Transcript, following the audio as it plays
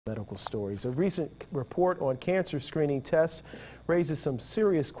Medical stories. A recent report on cancer screening tests raises some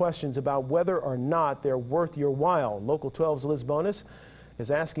serious questions about whether or not they're worth your while. Local 12's Liz Bonus is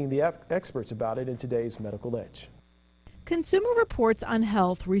asking the experts about it in today's Medical Edge. Consumer Reports on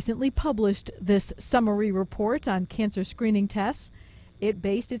Health recently published this summary report on cancer screening tests. It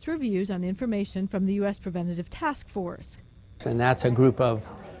based its reviews on information from the U.S. Preventative Task Force. And that's a group of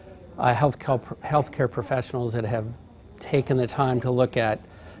healthcare professionals that have taken the time to look at,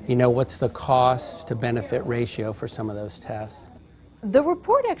 what's the cost to benefit ratio for some of those tests. The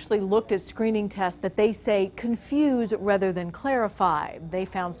report actually looked at screening tests that they say confuse rather than clarify. They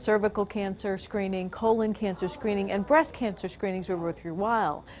found cervical cancer screening, colon cancer screening, and breast cancer screenings were worth your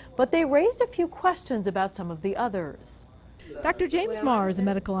while. But they raised a few questions about some of the others. Dr. James Maher is a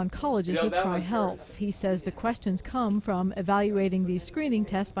medical oncologist with TriHealth. He says the questions come from evaluating these screening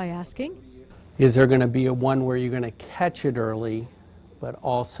tests by asking, is there going to be a one where you're going to catch it early, but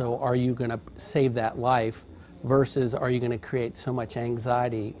also are you going to save that life, versus are you going to create so much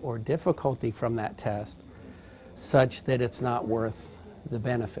anxiety or difficulty from that test such that it's not worth the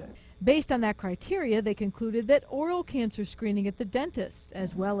benefit? Based on that criteria, they concluded that oral cancer screening at the dentist,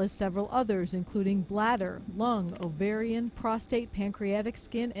 as well as several others, including bladder, lung, ovarian, prostate, pancreatic,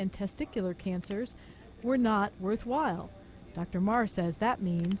 skin, and testicular cancers, were not worthwhile. Dr. Maher says that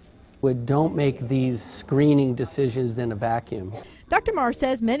means we don't make these screening decisions in a vacuum. Dr. Maher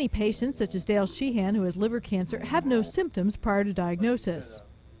says many patients, such as Dale Sheehan, who has liver cancer, have no symptoms prior to diagnosis.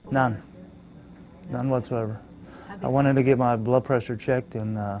 None whatsoever. I wanted to get my blood pressure checked,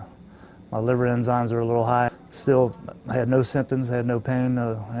 and my liver enzymes are a little high. Still, I had no symptoms, had no pain,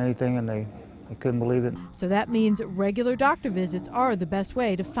 anything, and I couldn't believe it. So that means regular doctor visits are the best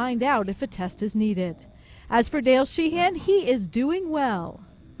way to find out if a test is needed. As for Dale Sheehan, he is doing well.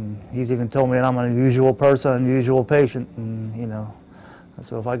 He's even told me that I'm an unusual person, unusual patient, and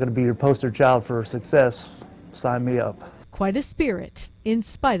so if I got to be your poster child for success, sign me up. Quite a spirit, in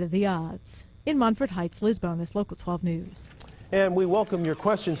spite of the odds. In Montford Heights, Liz Bonus, Local 12 News. And we welcome your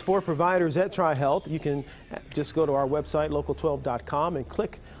questions for providers at TriHealth. You can just go to our website, local12.com, and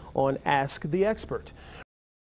click on Ask the Expert.